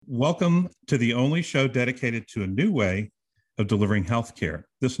Welcome to the only show dedicated to a new way of delivering healthcare.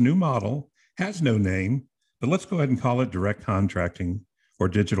 This new model has no name, but let's go ahead and call it direct contracting or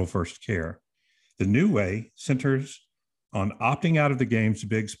digital first care. The new way centers on opting out of the games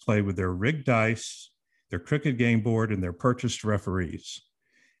bigs play with their rigged dice, their crooked game board, and their purchased referees.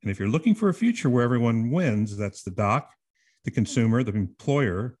 And if you're looking for a future where everyone wins, that's the doc, the consumer, the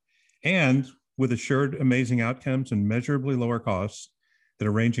employer, and with assured amazing outcomes and measurably lower costs that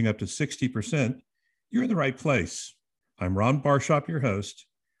are ranging up to 60%, you're in the right place. I'm Ron Barshop, your host.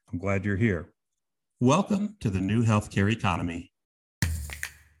 I'm glad you're here. Welcome to the new healthcare economy.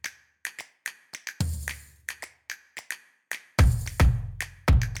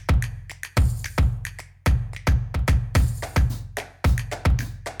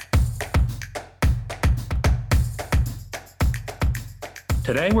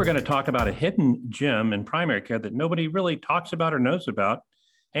 Today, we're going to talk about a hidden gem in primary care that nobody really talks about or knows about,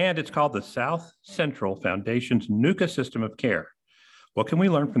 and it's called the South Central Foundation's NUCA system of care. What can we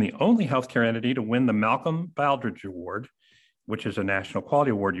learn from the only healthcare entity to win the Malcolm Baldrige Award, which is a national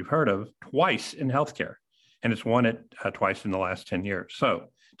quality award you've heard of, twice in healthcare, and it's won it twice in the last 10 years. So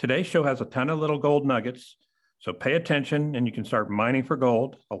today's show has a ton of little gold nuggets, so pay attention and you can start mining for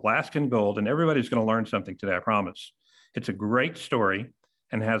gold, Alaskan gold, and everybody's going to learn something today, I promise. It's a great story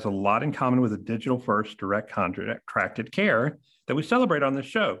and has a lot in common with the digital first direct contracted care that we celebrate on this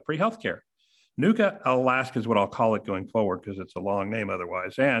show, free healthcare. NUCA Alaska is what I'll call it going forward because it's a long name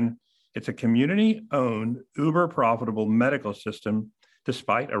otherwise. And it's a community-owned, uber-profitable medical system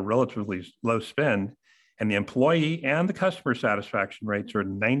despite a relatively low spend. And the employee and the customer satisfaction rates are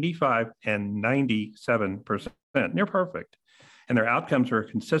 95 and 97%, near perfect. And their outcomes are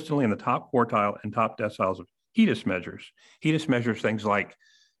consistently in the top quartile and top deciles of HEDIS measures. HEDIS measures things like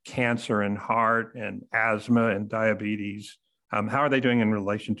cancer and heart and asthma and diabetes. How are they doing in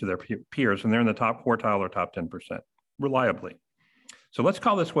relation to their peers? And they're in the top quartile or top 10%, reliably. So let's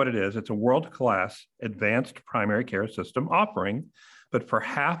call this what it is. It's a world-class advanced primary care system offering, but for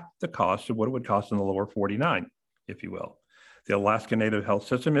half the cost of what it would cost in the lower 49, if you will. The Alaska Native Health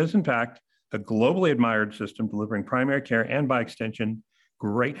System is, in fact, a globally admired system delivering primary care and, by extension,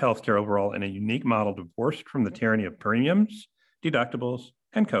 great healthcare overall in a unique model divorced from the tyranny of premiums, deductibles,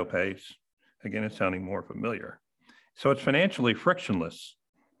 and copays. Again, it's sounding more familiar. So it's financially frictionless.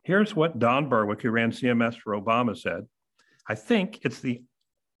 Here's what Don Berwick, who ran CMS for Obama, said. I think it's the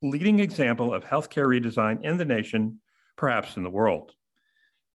leading example of healthcare redesign in the nation, perhaps in the world.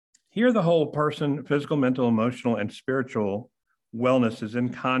 Here, the whole person, physical, mental, emotional, and spiritual wellness is in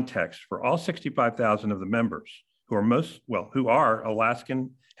context for all 65,000 of the members who are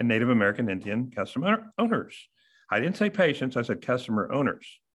Alaskan and Native American Indian customer owners. I didn't say patients, I said customer owners.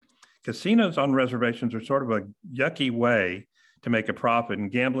 Casinos on reservations are sort of a yucky way to make a profit,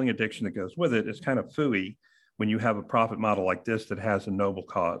 and gambling addiction that goes with it is kind of phooey when you have a profit model like this that has a noble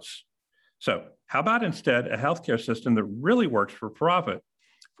cause. So how about instead a healthcare system that really works for profit,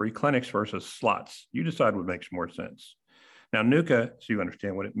 free clinics versus slots? You decide what makes more sense. Now, NUCA, so you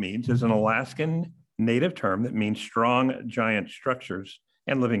understand what it means, is an Alaskan Native term that means strong, giant structures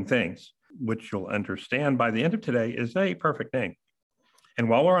and living things, which you'll understand by the end of today is a perfect name. And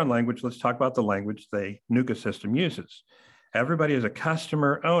while we're on language, let's talk about the language the NUCA system uses. Everybody is a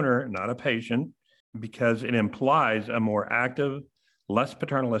customer owner, not a patient, because it implies a more active, less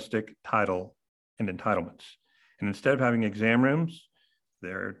paternalistic title and entitlements. And instead of having exam rooms,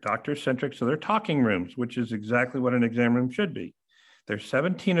 they're doctor-centric, so they're talking rooms, which is exactly what an exam room should be. There's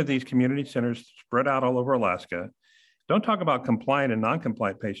 17 of these community centers spread out all over Alaska. Don't talk about compliant and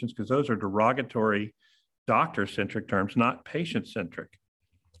non-compliant patients because those are derogatory doctor-centric terms, not patient-centric.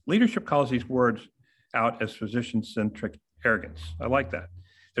 Leadership calls these words out as physician-centric arrogance. I like that.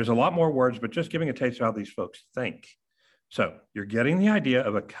 There's a lot more words, but just giving a taste of how these folks think. So you're getting the idea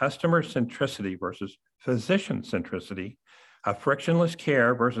of a customer centricity versus physician centricity, a frictionless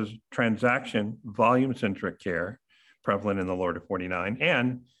care versus transaction volume-centric care, prevalent in the lower to 49,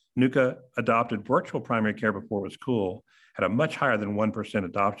 and NUCA adopted virtual primary care before it was cool at a much higher than 1%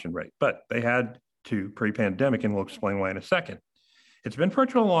 adoption rate, but they had to pre-pandemic, and we'll explain why in a second. It's been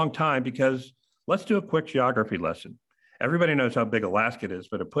virtual a long time because let's do a quick geography lesson. Everybody knows how big Alaska is,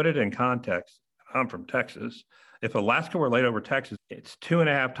 but to put it in context, I'm from Texas. If Alaska were laid over Texas, it's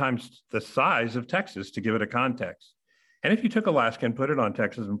 2.5 times the size of Texas to give it a context. And if you took Alaska and put it on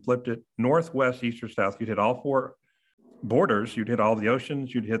Texas and flipped it north, west, east, or south, you'd hit all 4 borders, you'd hit all the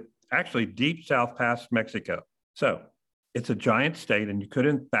oceans, you'd hit actually deep south past Mexico. So it's a giant state, and you could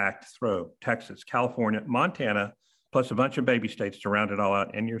in fact throw Texas, California, Montana, plus a bunch of baby states to round it all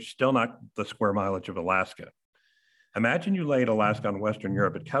out, and you're still not the square mileage of Alaska. Imagine you laid Alaska on Western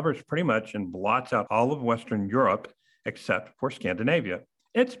Europe. It covers pretty much and blots out all of Western Europe except for Scandinavia.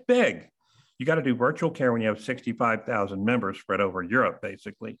 It's big. You got to do virtual care when you have 65,000 members spread over Europe,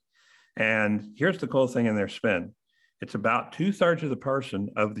 basically. And here's the cool thing in their spin. It's about 2/3 of the person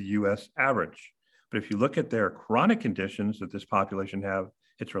of the US average. But if you look at their chronic conditions that this population have,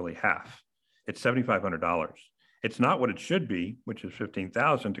 it's really half. It's $7,500. It's not what it should be, which is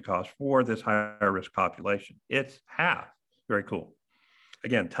 $15,000 to cost for this higher risk population. It's half. Very cool.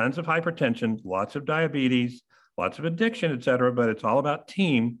 Again, tons of hypertension, lots of diabetes, lots of addiction, et cetera, but it's all about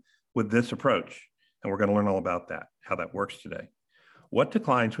team with this approach. And we're going to learn all about that, how that works today. What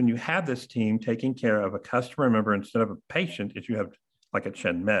declines when you have this team taking care of a customer member instead of a patient is you have like a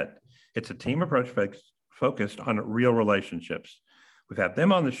ChenMed. It's a team approach focused on real relationships. We've had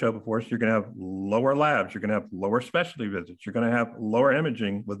them on the show before, so you're going to have lower labs, you're going to have lower specialty visits, you're going to have lower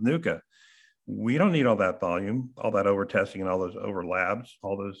imaging with NUCA. We don't need all that volume, all that over testing and all those over labs,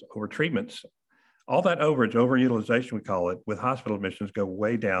 all those over treatments. All that overage, overutilization, we call it, with hospital admissions go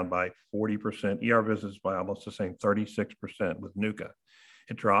way down by 40%, ER visits by almost the same 36% with NUCA.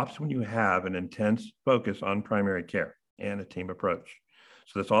 It drops when you have an intense focus on primary care and a team approach.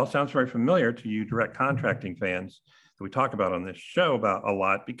 So this all sounds very familiar to you direct contracting fans that we talk about on this show about a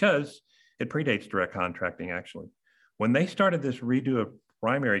lot because it predates direct contracting actually. When they started this redo of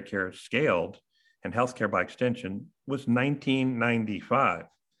primary care scaled and healthcare by extension was 1995.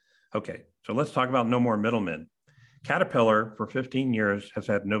 Okay, so let's talk about no more middlemen. Caterpillar for 15 years has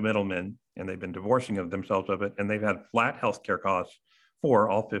had no middlemen and they've been divorcing of themselves of it and they've had flat healthcare costs for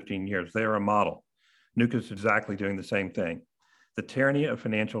all 15 years. They are a model. NUCA is exactly doing the same thing. The tyranny of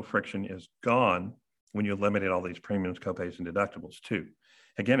financial friction is gone when you eliminate all these premiums, copays, and deductibles too.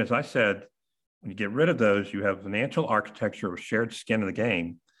 Again, as I said, when you get rid of those, you have financial architecture of shared skin in the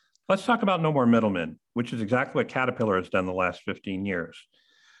game. Let's talk about no more middlemen, which is exactly what Caterpillar has done the last 15 years.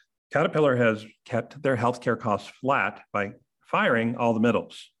 Caterpillar has kept their healthcare costs flat by firing all the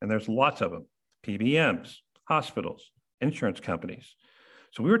middles, and there's lots of them, PBMs, hospitals, insurance companies.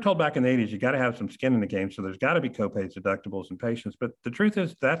 So we were told back in the 80s, you got to have some skin in the game. So there's got to be copays, deductibles, and patients. But the truth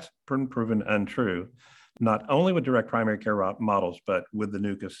is that's been proven untrue, not only with direct primary care models, but with the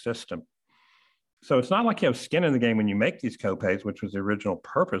NUCA system. So it's not like you have skin in the game when you make these copays, which was the original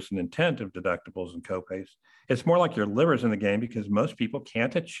purpose and intent of deductibles and copays. It's more like your liver's in the game because most people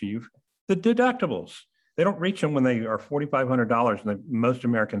can't achieve the deductibles. They don't reach them when they are $4,500 and most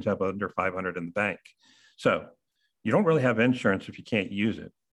Americans have under $500 in the bank. So you don't really have insurance if you can't use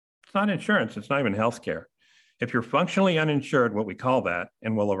it. It's not insurance. It's not even healthcare. If you're functionally uninsured, what we call that,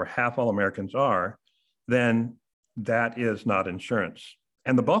 and well over half all Americans are, then that is not insurance.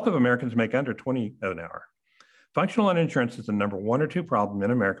 And the bulk of Americans make under $20 an hour. Functional uninsurance is the number 1 or 2 problem in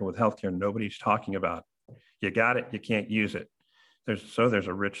America with healthcare nobody's talking about. You got it, you can't use it. There's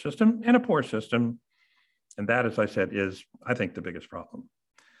a rich system and a poor system. And that, as I said, is, I think, the biggest problem.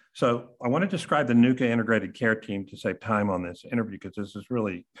 So I want to describe the NUCA integrated care team to save time on this interview because this is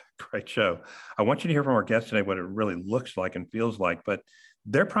really a great show. I want you to hear from our guests today what it really looks like and feels like, but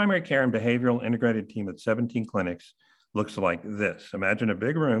their primary care and behavioral integrated team at 17 clinics looks like this. Imagine a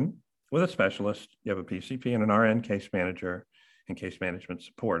big room with a specialist. You have a PCP and an RN case manager and case management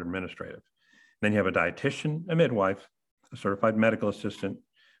support administrative. Then you have a dietitian, a midwife, a certified medical assistant,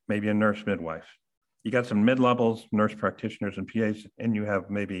 maybe a nurse midwife. You got some mid-levels, nurse practitioners and PAs, and you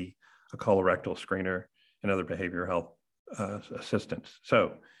have maybe a colorectal screener and other behavioral health assistants.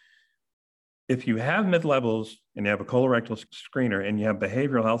 So if you have mid-levels and you have a colorectal screener and you have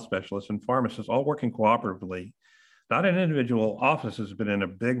behavioral health specialists and pharmacists all working cooperatively, not in individual offices, but in a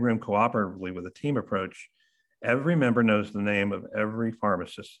big room cooperatively with a team approach, every member knows the name of every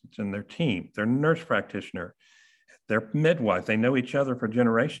pharmacist. It's in their team, their nurse practitioner, their midwife. They know each other for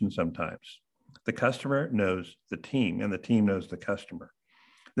generations sometimes. The customer knows the team and the team knows the customer.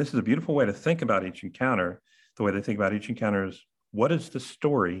 This is a beautiful way to think about each encounter. The way to think about each encounter is, what is the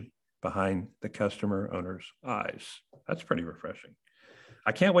story behind the customer owner's eyes? That's pretty refreshing.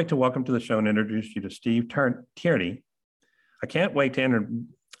 I can't wait to welcome to the show and introduce you to Steve Tierney. I can't wait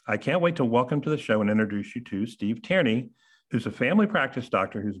to welcome to the show and introduce you to Steve Tierney, who's a family practice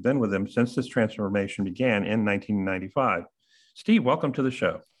doctor who's been with him since this transformation began in 1995. Steve, welcome to the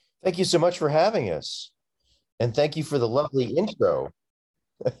show. Thank you so much for having us. And thank you for the lovely intro.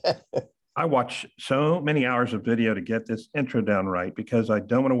 I watched so many hours of video to get this intro down right because I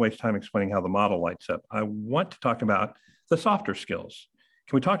don't want to waste time explaining how the model lights up. I want to talk about the softer skills.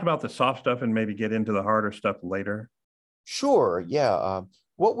 Can we talk about the soft stuff and maybe get into the harder stuff later? Sure, yeah.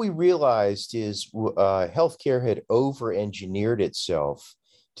 What we realized is healthcare had over-engineered itself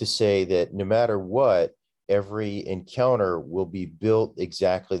to say that no matter what, every encounter will be built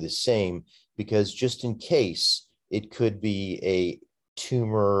exactly the same, because just in case it could be a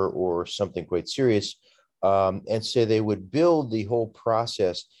tumor or something quite serious. And so they would build the whole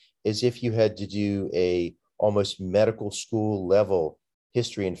process as if you had to do a almost medical school level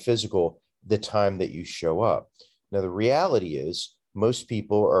history and physical the time that you show up. Now, the reality is most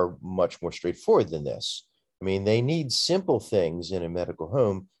people are much more straightforward than this. I mean, they need simple things in a medical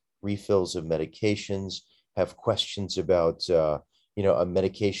home, refills of medications, have questions about, a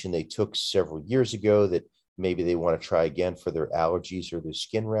medication they took several years ago that maybe they want to try again for their allergies or their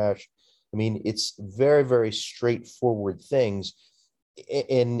skin rash. I mean, it's very, very straightforward things.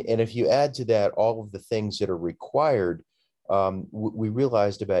 And if you add to that all of the things that are required, we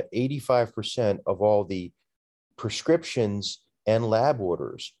realized about 85% of all the prescriptions and lab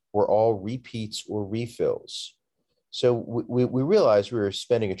orders were all repeats or refills. So we realized we were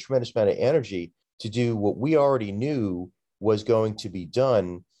spending a tremendous amount of energy to do what we already knew was going to be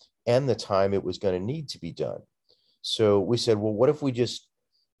done and the time it was going to need to be done. So we said, well, what if we just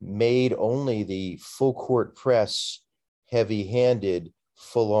made only the full court press, heavy-handed,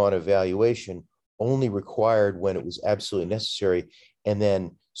 full-on evaluation only required when it was absolutely necessary, and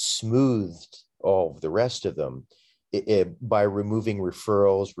then smoothed all of the rest of them by removing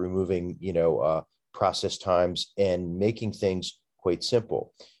referrals, removing, process times, and making things quite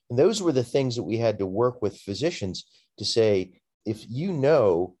simple. And those were the things that we had to work with physicians to say, if you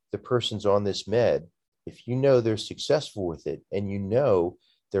know the person's on this med, if you know they're successful with it, and you know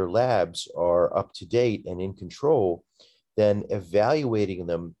their labs are up to date and in control, then evaluating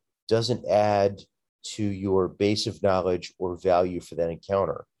them doesn't add to your base of knowledge or value for that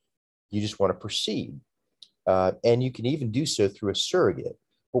encounter. You just want to proceed. And you can even do so through a surrogate.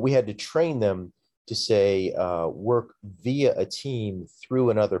 But we had to train them to say, work via a team through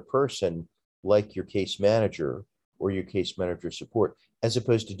another person, like your case manager or your case manager support, as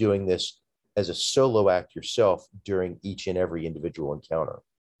opposed to doing this as a solo act yourself during each and every individual encounter.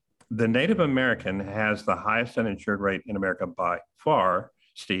 The Native American has the highest uninsured rate in America by far,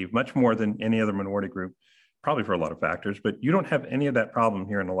 Steve, much more than any other minority group, probably for a lot of factors, but you don't have any of that problem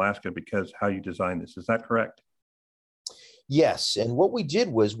here in Alaska because how you designed this. Is that correct? Yes. And what we did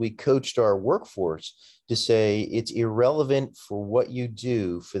was we coached our workforce to say it's irrelevant for what you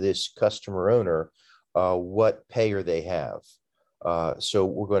do for this customer owner, what payer they have. So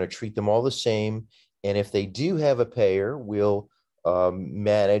we're going to treat them all the same. And if they do have a payer, we'll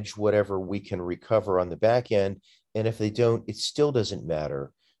manage whatever we can recover on the back end. And if they don't, it still doesn't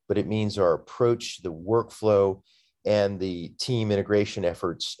matter. But it means our approach, the workflow, and the team integration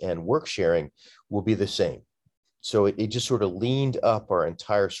efforts and work sharing will be the same. So it just sort of leaned up our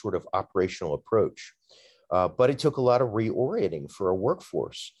entire sort of operational approach. But it took a lot of reorienting for a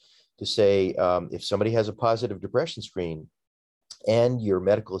workforce to say, if somebody has a positive depression screen and your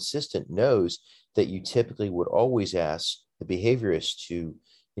medical assistant knows that you typically would always ask the behaviorist to,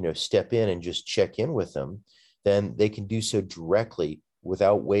 step in and just check in with them, then they can do so directly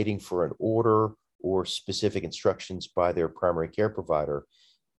without waiting for an order or specific instructions by their primary care provider.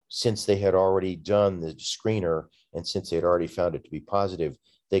 Since they had already done the screener and since they had already found it to be positive,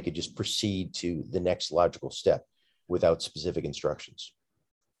 they could just proceed to the next logical step without specific instructions.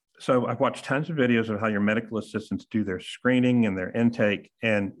 So I've watched tons of videos of how your medical assistants do their screening and their intake,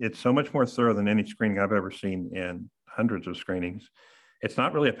 and it's so much more thorough than any screening I've ever seen in hundreds of screenings. It's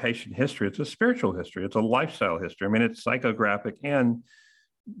not really a patient history. It's a spiritual history. It's a lifestyle history. I mean, it's psychographic and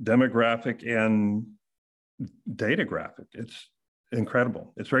demographic and datographic. It's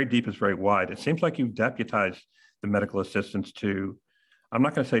incredible. It's very deep. It's very wide. It seems like you've deputized the medical assistants to, I'm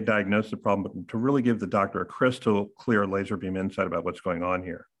not going to say diagnose the problem, but to really give the doctor a crystal clear laser beam insight about what's going on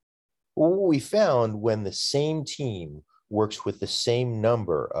here. What we found when the same team works with the same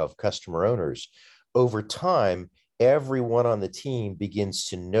number of customer owners, over time, everyone on the team begins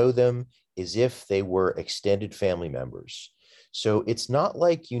to know them as if they were extended family members. So it's not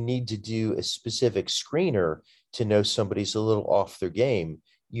like you need to do a specific screener to know somebody's a little off their game.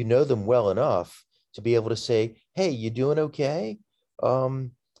 You know them well enough to be able to say, hey, you doing okay?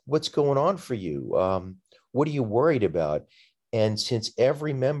 What's going on for you? What are you worried about? And since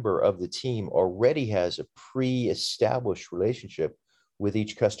every member of the team already has a pre-established relationship with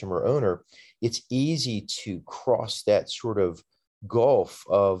each customer owner, it's easy to cross that sort of gulf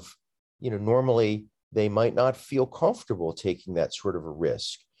of, normally they might not feel comfortable taking that sort of a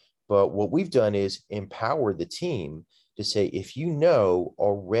risk. But what we've done is empower the team to say, if you know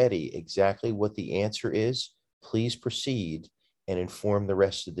already exactly what the answer is, please proceed and inform the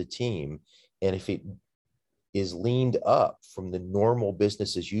rest of the team. And if it is leaned up from the normal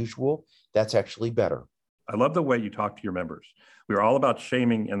business as usual, that's actually better. I love the way you talk to your members. We are all about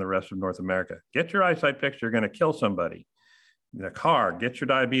shaming in the rest of North America. Get your eyesight fixed, you're going to kill somebody. In a car, get your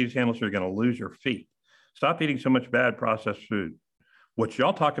diabetes handled, so you're going to lose your feet. Stop eating so much bad processed food. What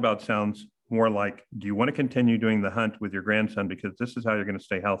y'all talk about sounds more like, do you want to continue doing the hunt with your grandson because this is how you're going to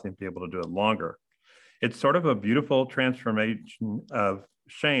stay healthy and be able to do it longer? It's sort of a beautiful transformation of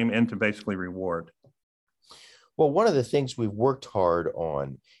shame into basically reward. Well, one of the things we've worked hard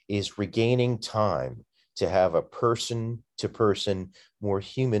on is regaining time to have a person to person, more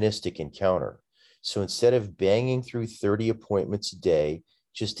humanistic encounter. So instead of banging through 30 appointments a day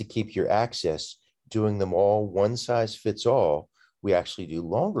just to keep your access, doing them all one size fits all, we actually do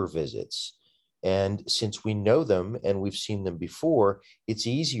longer visits. And since we know them and we've seen them before, it's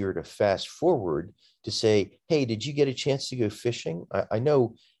easier to fast forward to say, hey, did you get a chance to go fishing? I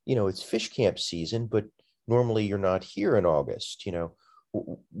know, it's fish camp season, but normally you're not here in August.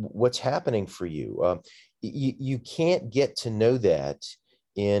 What's happening for you? You can't get to know that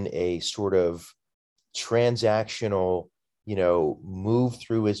in a sort of transactional, move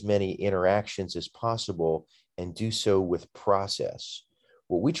through as many interactions as possible and do so with process.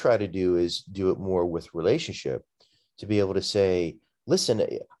 What we try to do is do it more with relationship, to be able to say, listen,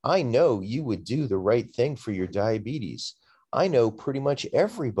 I know you would do the right thing for your diabetes. I know pretty much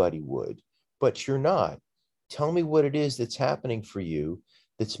everybody would, but you're not. Tell me what it is that's happening for you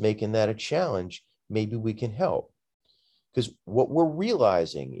that's making that a challenge. Maybe we can help. Because what we're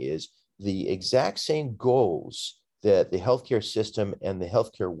realizing is the exact same goals that the healthcare system and the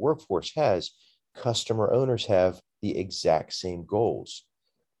healthcare workforce has, customer owners have the exact same goals.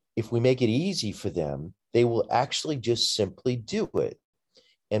 If we make it easy for them, they will actually just simply do it.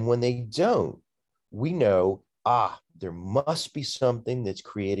 And when they don't, we know, there must be something that's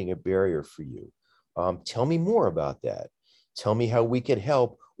creating a barrier for you. Tell me more about that. Tell me how we could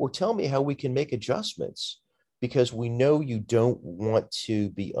help, or tell me how we can make adjustments, because we know you don't want to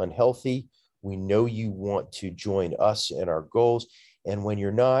be unhealthy. We know you want to join us in our goals. And when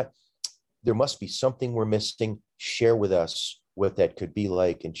you're not, there must be something we're missing. Share with us what that could be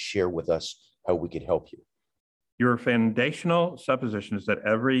like, and share with us how we could help you. Your foundational supposition is that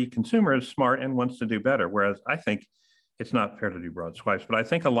every consumer is smart and wants to do better, whereas I think it's not fair to do broad swipes, but I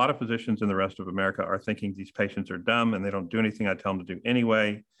think a lot of physicians in the rest of America are thinking these patients are dumb and they don't do anything I tell them to do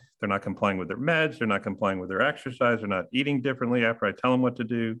anyway. They're not complying with their meds. They're not complying with their exercise. They're not eating differently after I tell them what to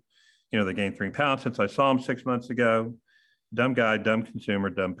do. They gained 3 pounds since I saw them 6 months ago. Dumb guy, dumb consumer,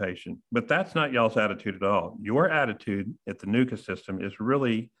 dumb patient. But that's not y'all's attitude at all. Your attitude at the NUCA system is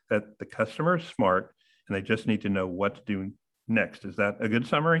really that the customer is smart and they just need to know what to do next. Is that a good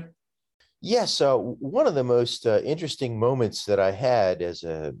summary? Yes. So one of the most interesting moments that I had as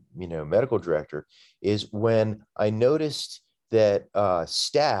a medical director is when I noticed that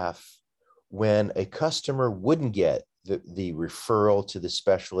staff, when a customer wouldn't get the referral to the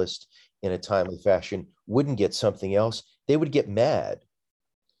specialist in a timely fashion, wouldn't get something else, they would get mad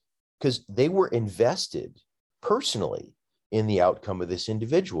because they were invested personally in the outcome of this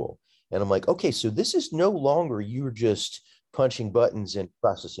individual. And I'm like, okay, so this is no longer you're just punching buttons and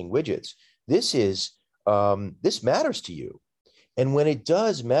processing widgets. This is, this matters to you. And when it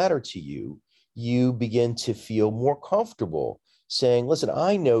does matter to you, you begin to feel more comfortable saying, listen,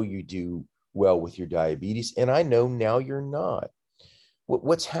 I know you do well with your diabetes, and I know now you're not.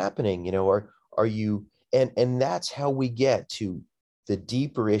 What's happening, are you, and that's how we get to the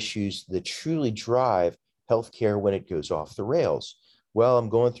deeper issues that truly drive healthcare when it goes off the rails. Well, I'm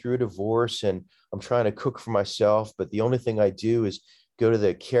going through a divorce and I'm trying to cook for myself, but the only thing I do is go to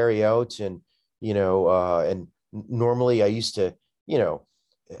the carry out, and and normally I used to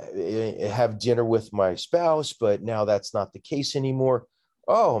have dinner with my spouse, but now that's not the case anymore.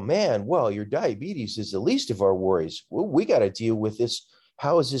 Oh man, well, your diabetes is the least of our worries. Well, we got to deal with this.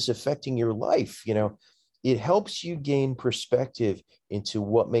 How is this affecting your life? It helps you gain perspective into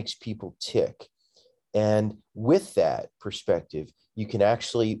what makes people tick. And with that perspective, you can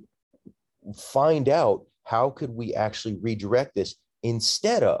actually find out how could we actually redirect this,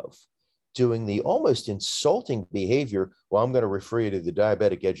 instead of doing the almost insulting behavior. Well, I'm going to refer you to the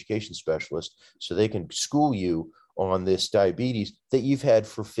diabetic education specialist so they can school you on this diabetes that you've had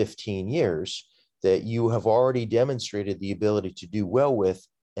for 15 years, that you have already demonstrated the ability to do well with,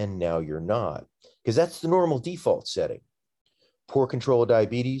 and now you're not. Because that's the normal default setting. Poor control of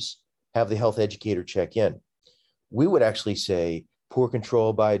diabetes, have the health educator check in. We would actually say, poor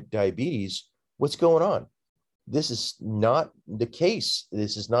control by diabetes, what's going on? This is not the case.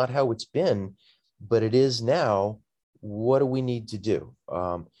 This is not how it's been, but it is now. What do we need to do?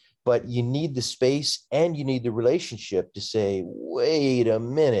 But you need the space and you need the relationship to say, wait a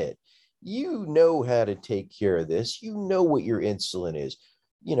minute, You know how to take care of this. You know what your insulin is.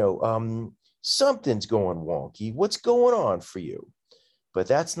 You know, something's going wonky. What's going on for you? But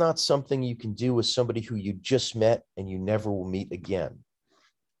that's not something you can do with somebody who you just met and you never will meet again.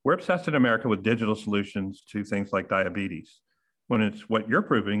 We're obsessed in America with digital solutions to things like diabetes. When it's what you're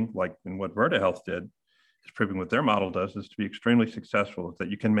proving, like in what Verta Health did, is proving what their model does is to be extremely successful, is that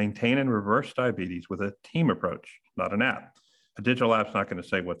you can maintain and reverse diabetes with a team approach, not an app. A digital app's not going to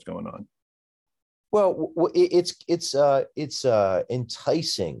say what's going on. Well, it's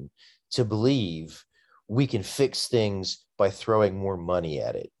enticing to believe we can fix things by throwing more money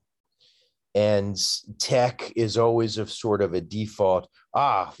at it. And tech is always a sort of a default.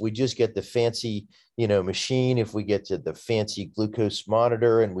 If we just get the fancy, machine, if we get to the fancy glucose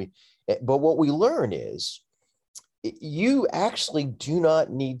monitor, but what we learn is you actually do not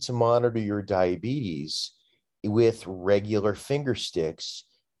need to monitor your diabetes with regular finger sticks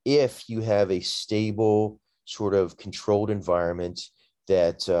if you have a stable, sort of controlled environment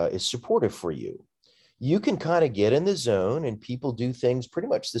that is supportive for you. You can kind of get in the zone, and people do things pretty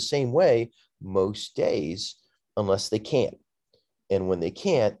much the same way most days, unless they can't. And when they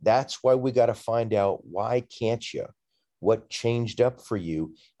can't, that's why we got to find out, why can't you? What changed up for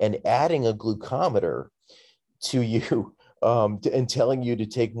you? And adding a glucometer to you and telling you to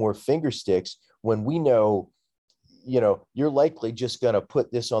take more finger sticks when we know, you're likely just going to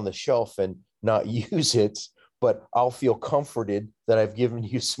put this on the shelf and not use it, but I'll feel comforted that I've given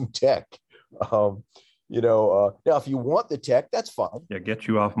you some tech. Now, if you want the tech, that's fine. Yeah, get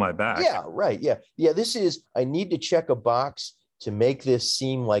you off my back. Yeah, right. Yeah. I need to check a box to make this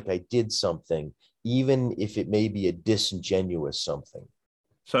seem like I did something, even if it may be a disingenuous something.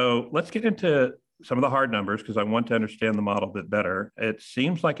 So let's get into some of the hard numbers, because I want to understand the model a bit better. It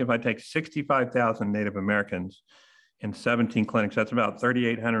seems like if I take 65,000 Native Americans in 17 clinics, that's about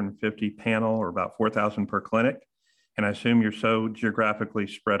 3,850 panel, or about 4,000 per clinic. And I assume you're so geographically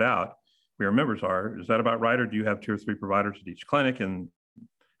spread out where your members are. Is that about right? Or do you have 2 or 3 providers at each clinic, and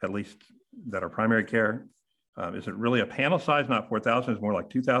at least that are primary care? Is it really a panel size, not 4,000? It's more like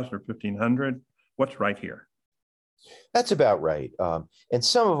 2,000 or 1,500? What's right here? That's about right. And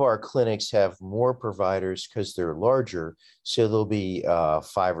some of our clinics have more providers because they're larger. So there'll be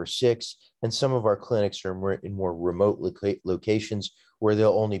 5 or 6. And some of our clinics are in more remote locations where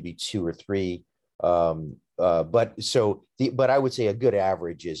there'll only be 2 or 3. But I would say a good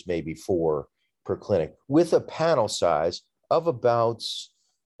average is maybe 4 per clinic, with a panel size of about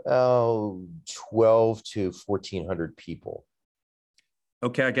 12 to 1,400 people.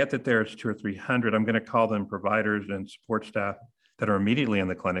 Okay, I get that there's 200 or 300. I'm going to call them providers and support staff that are immediately in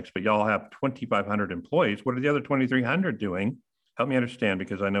the clinics, but y'all have 2,500 employees. What are the other 2,300 doing? Help me understand,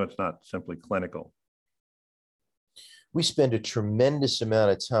 because I know it's not simply clinical. We spend a tremendous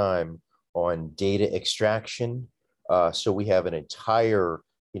amount of time on data extraction. So we have an entire,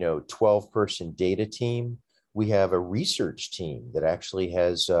 12-person data team. We have a research team that actually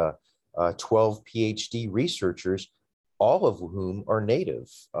has 12 PhD researchers, all of whom are Native,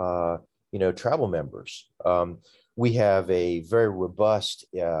 tribal members. We have a very robust,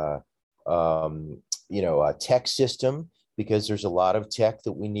 tech system, because there's a lot of tech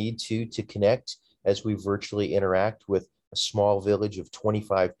that we need to connect as we virtually interact with a small village of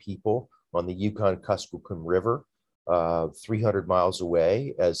 25 people on the Yukon-Kuskokwim River, 300 miles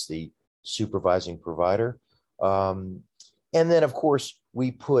away, as the supervising provider. And then, of course,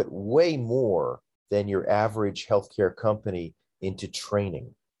 we put way more than your average healthcare company into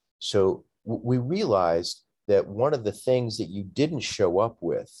training. So we realized that one of the things that you didn't show up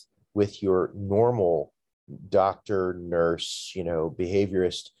with your normal doctor, nurse,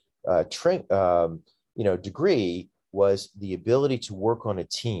 behaviorist degree, was the ability to work on a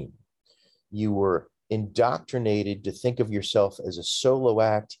team. You were indoctrinated to think of yourself as a solo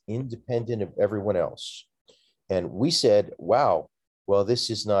act, independent of everyone else. And we said, wow, well, this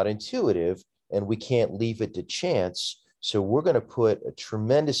is not intuitive, and we can't leave it to chance. So we're going to put a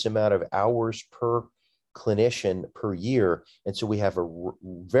tremendous amount of hours per clinician per year. And so we have a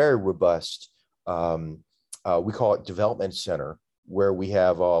very robust, we call it development center, where we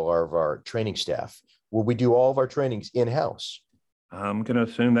have all of our training staff, where we do all of our trainings in-house. I'm going to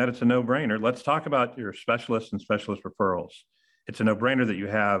assume that it's a no-brainer. Let's talk about your specialists and specialist referrals. It's a no-brainer that you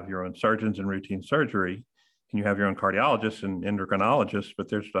have your own surgeons in routine surgery, and you have your own cardiologists and endocrinologists, but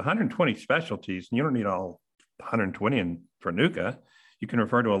there's 120 specialties, and you don't need all 120 for NUCA. You can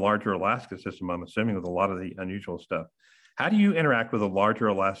refer to a larger Alaska system, I'm assuming, with a lot of the unusual stuff. How do you interact with a larger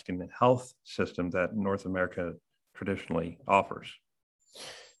Alaskan health system that North America traditionally offers?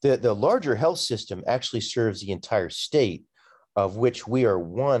 The larger health system actually serves the entire state. of which we are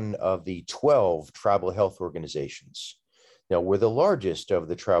one of the 12 tribal health organizations. Now, we're the largest of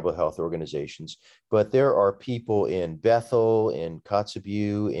the tribal health organizations, but there are people in Bethel, in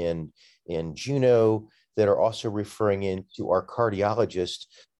Kotzebue, in Juneau that are also referring in to our cardiologist.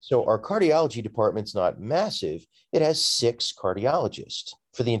 So our cardiology department's not massive. It has 6 cardiologists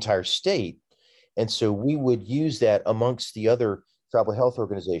for the entire state. And so we would use that amongst the other tribal health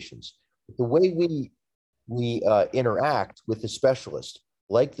organizations. The way we interact with the specialist,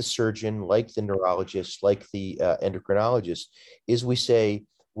 like the surgeon, like the neurologist, like the endocrinologist, is we say,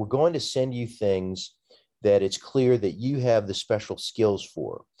 we're going to send you things that it's clear that you have the special skills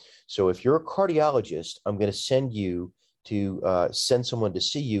for. So if you're a cardiologist, I'm going to send you to send someone to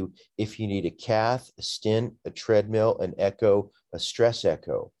see you if you need a cath, a stent, a treadmill, an echo, a stress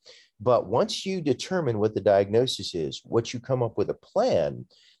echo. But once you determine what the diagnosis is, what you come up with a plan,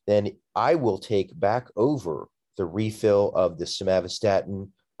 then I will take back over the refill of the somatostatin,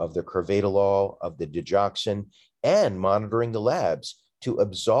 of the carvedilol, of the digoxin, and monitoring the labs to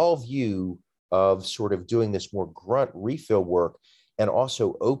absolve you of sort of doing this more grunt refill work, and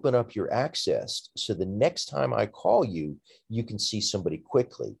also open up your access so the next time I call you, you can see somebody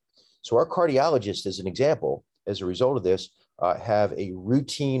quickly. So our cardiologists, as an example, as a result of this, have a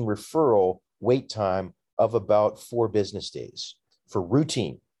routine referral wait time of about 4 business days for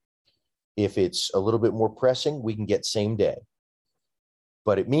routine. If it's a little bit more pressing, we can get same day.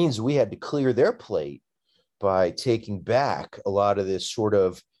 But it means we had to clear their plate by taking back a lot of this sort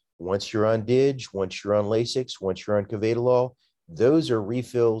of, once you're on Dig, once you're on Lasix, once you're on carvedilol, those are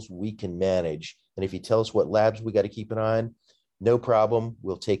refills we can manage. And if you tell us what labs we got to keep an eye on, no problem.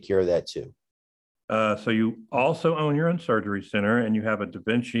 We'll take care of that too. So you also own your own surgery center, and you have a Da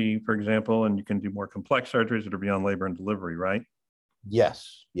Vinci, for example, and you can do more complex surgeries that are beyond labor and delivery, right?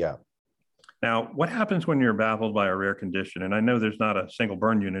 Yes. Yeah. Now, what happens when you're baffled by a rare condition? And I know there's not a single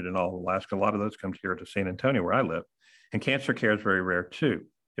burn unit in all of Alaska. A lot of those come here to San Antonio, where I live. And cancer care is very rare too,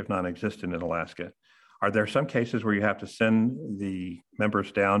 if non-existent in Alaska. Are there some cases where you have to send the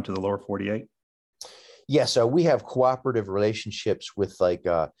members down to the lower 48? Yes, we have cooperative relationships with like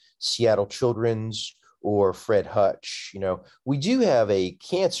Seattle Children's or Fred Hutch. You know, we do have a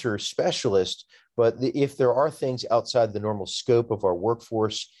cancer specialist, but if there are things outside the normal scope of our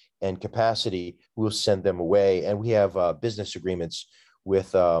workforce and capacity, we'll send them away. And we have business agreements with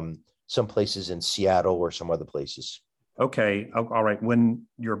some places in Seattle or some other places. Okay, all right. When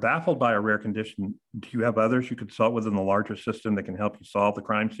you're baffled by a rare condition, do you have others you consult within the larger system that can help you solve the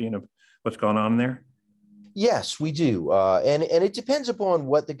crime scene of what's going on there? Yes, we do. And it depends upon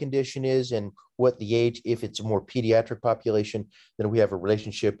what the condition is and what the age. If it's a more pediatric population, then we have a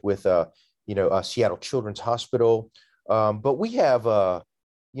relationship with, Seattle Children's Hospital. But we have,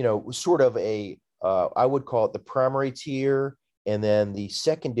 sort of I would call it the primary tier, and then the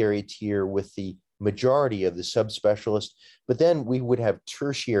secondary tier with the majority of the subspecialists. But then we would have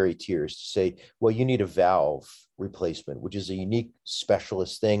tertiary tiers to say, well, you need a valve replacement, which is a unique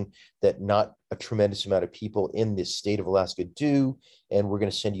specialist thing that not a tremendous amount of people in this state of Alaska do. And we're going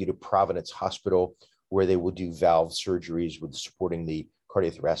to send you to Providence Hospital, where they will do valve surgeries with supporting the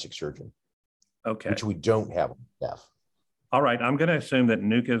cardiothoracic surgeon. Okay. Which we don't have on staff. All right. I'm going to assume that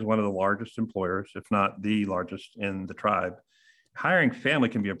NUCA is one of the largest employers, if not the largest in the tribe. Hiring family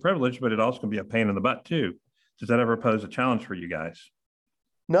can be a privilege, but it also can be a pain in the butt too. Does that ever pose a challenge for you guys?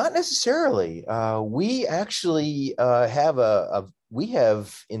 Not necessarily. We actually we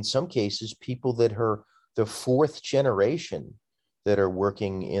have in some cases people that are the 4th generation that are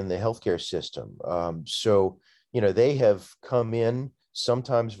working in the healthcare system. So, they have come in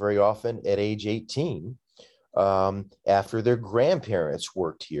sometimes very often at age 18 after their grandparents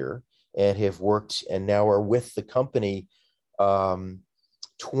worked here and have worked and now are with the company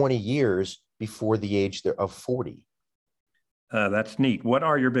 20 years before the age of 40. That's neat. What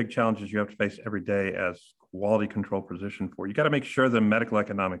are your big challenges you have to face every day as quality control position for? You got to make sure the medical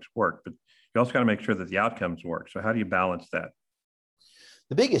economics work, but you also got to make sure that the outcomes work. So how do you balance that?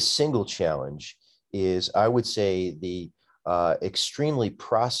 The biggest single challenge is, I would say, the extremely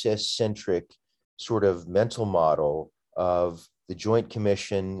process-centric sort of mental model of the Joint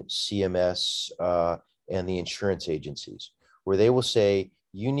Commission, CMS, and the insurance agencies, where they will say,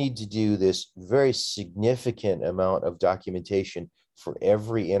 you need to do this very significant amount of documentation for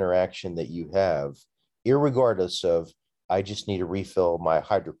every interaction that you have, irregardless of, I just need to refill my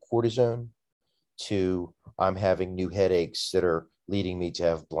hydrocortisone, to I'm having new headaches that are leading me to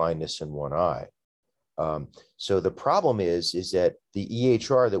have blindness in one eye. So the problem is that the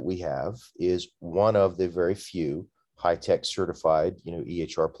EHR that we have is one of the very few high-tech certified,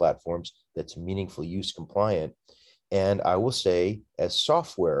 EHR platforms that's meaningful use compliant. And I will say, as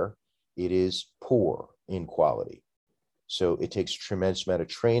software, it is poor in quality. So it takes a tremendous amount of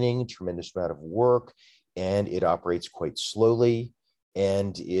training, tremendous amount of work, and it operates quite slowly.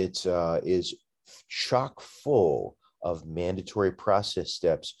 And it is chock full of mandatory process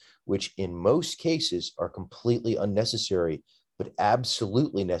steps, which in most cases are completely unnecessary, but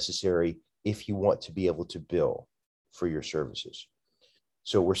absolutely necessary if you want to be able to bill for your services.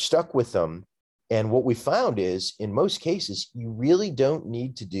 So we're stuck with them. And what we found is, in most cases, you really don't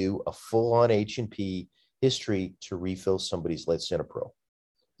need to do a full-on H&P history to refill somebody's lisinopril.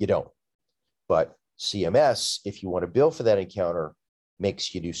 You don't. But CMS, if you want to bill for that encounter,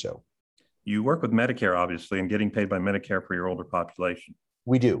 makes you do so. You work with Medicare, obviously, and getting paid by Medicare for your older population.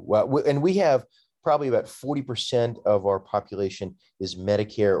 We do. Well, and we have probably about 40% of our population is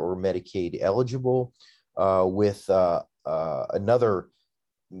Medicare or Medicaid eligible, with another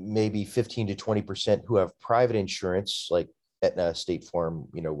maybe 15 to 20% who have private insurance, like Aetna, State Farm,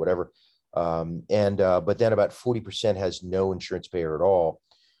 whatever. But then about 40% has no insurance payer at all.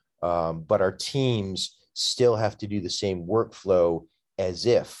 But our teams still have to do the same workflow as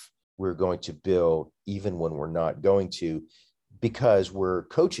if we're going to bill, even when we're not going to, because we're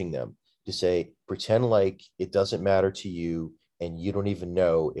coaching them to say, pretend like it doesn't matter to you and you don't even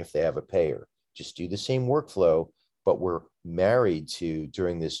know if they have a payer. Just do the same workflow, but we're married to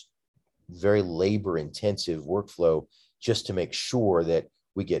during this very labor intensive workflow just to make sure that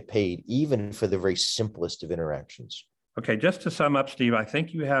we get paid, even for the very simplest of interactions. Okay, just to sum up, Steve, I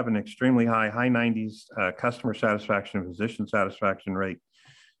think you have an extremely high 90s customer satisfaction and physician satisfaction rate.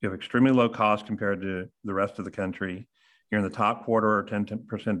 You have extremely low cost compared to the rest of the country. You're in the top quarter or 10%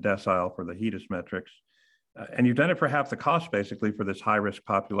 decile for the HEDIS metrics. And you've done it for half the cost, basically, for this high-risk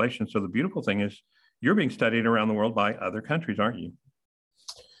population. So the beautiful thing is you're being studied around the world by other countries, aren't you?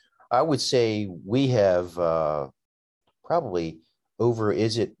 I would say we have probably over,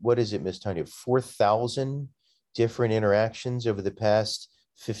 what is it, Ms. Tanya, 4,000 different interactions over the past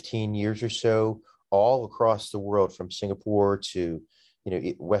 15 years or so, all across the world, from Singapore to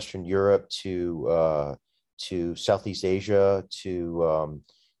Western Europe to Southeast Asia to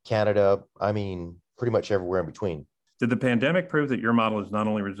Canada. I mean, pretty much everywhere in between. Did the pandemic prove that your model is not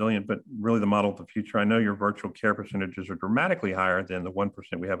only resilient, but really the model of the future? I know your virtual care percentages are dramatically higher than the 1%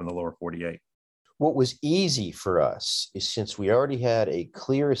 we have in the lower 48. What was easy for us is, since we already had a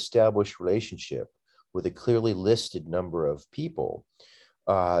clear established relationship with a clearly listed number of people,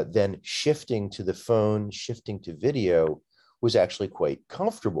 then shifting to the phone, shifting to video was actually quite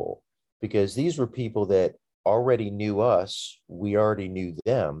comfortable, because these were people that already knew us, we already knew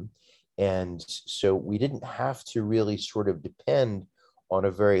them. And so we didn't have to really sort of depend on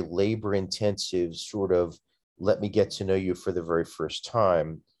a very labor intensive sort of, let me get to know you for the very first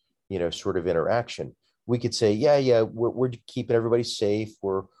time, sort of interaction. We could say, yeah, we're keeping everybody safe.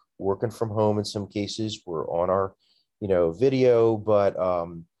 We're working from home in some cases. We're on our, video, but,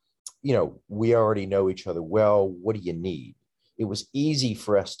 we already know each other well. What do you need? It was easy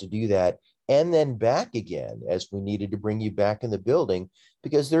for us to do that. And then back again, as we needed to bring you back in the building,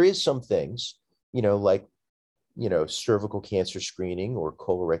 because there is some things, like, cervical cancer screening or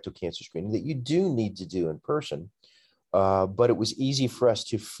colorectal cancer screening that you do need to do in person. But it was easy for us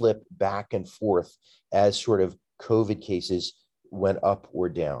to flip back and forth as sort of COVID cases went up or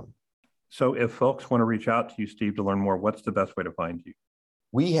down. So if folks want to reach out to you, Steve, to learn more, what's the best way to find you?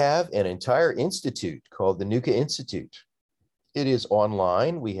 We have an entire institute called the NUCA Institute. It is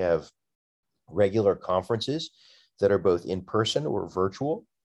online. We have regular conferences that are both in person or virtual.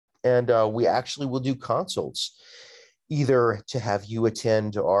 And we actually will do consults, either to have you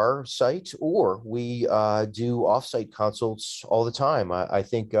attend our site, or we do offsite consults all the time. I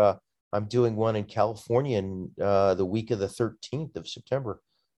think I'm doing one in California in the week of the 13th of September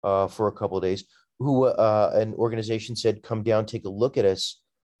for a couple of days, who an organization said, come down, take a look at us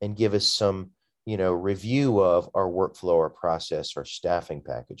and give us some, review of our workflow, our process, our staffing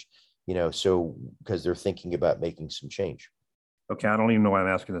package, so because they're thinking about making some change. Okay, I don't even know why I'm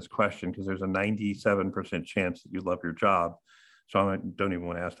asking this question, because there's a 97% chance that you love your job. So I don't even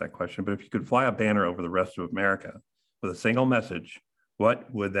want to ask that question. But if you could fly a banner over the rest of America with a single message,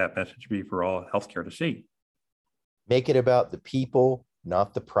 what would that message be for all healthcare to see? Make it about the people,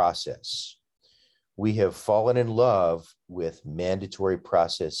 not the process. We have fallen in love with mandatory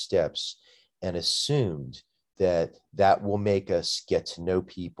process steps and assumed that will make us get to know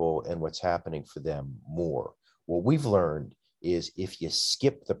people and what's happening for them more. What we've learned is, if you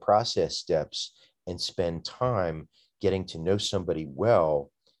skip the process steps and spend time getting to know somebody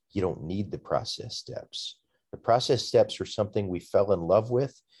well, you don't need the process steps. The process steps are something we fell in love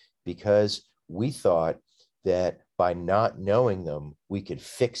with because we thought that by not knowing them, we could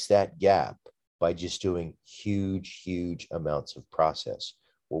fix that gap by just doing huge, huge amounts of process.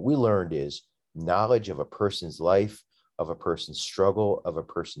 What we learned is knowledge of a person's life, of a person's struggle, of a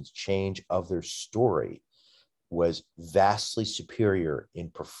person's change, of their story was vastly superior in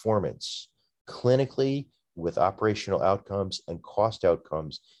performance clinically with operational outcomes and cost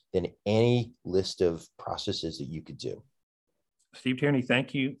outcomes than any list of processes that you could do. Steve Tierney,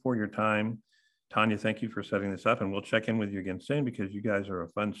 thank you for your time. Tanya, thank you for setting this up, and we'll check in with you again soon because you guys are a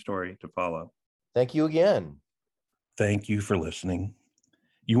fun story to follow. Thank you again. Thank you for listening.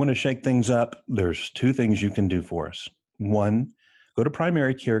 You want to shake things up? There's two things you can do for us. One, go to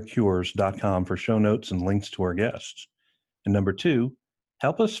primarycarecures.com for show notes and links to our guests. And number two,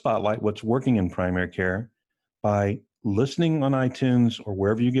 help us spotlight what's working in primary care by listening on iTunes or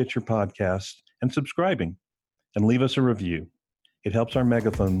wherever you get your podcasts and subscribing, and leave us a review. It helps our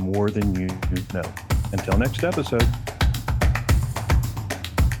megaphone more than you know. Until next episode.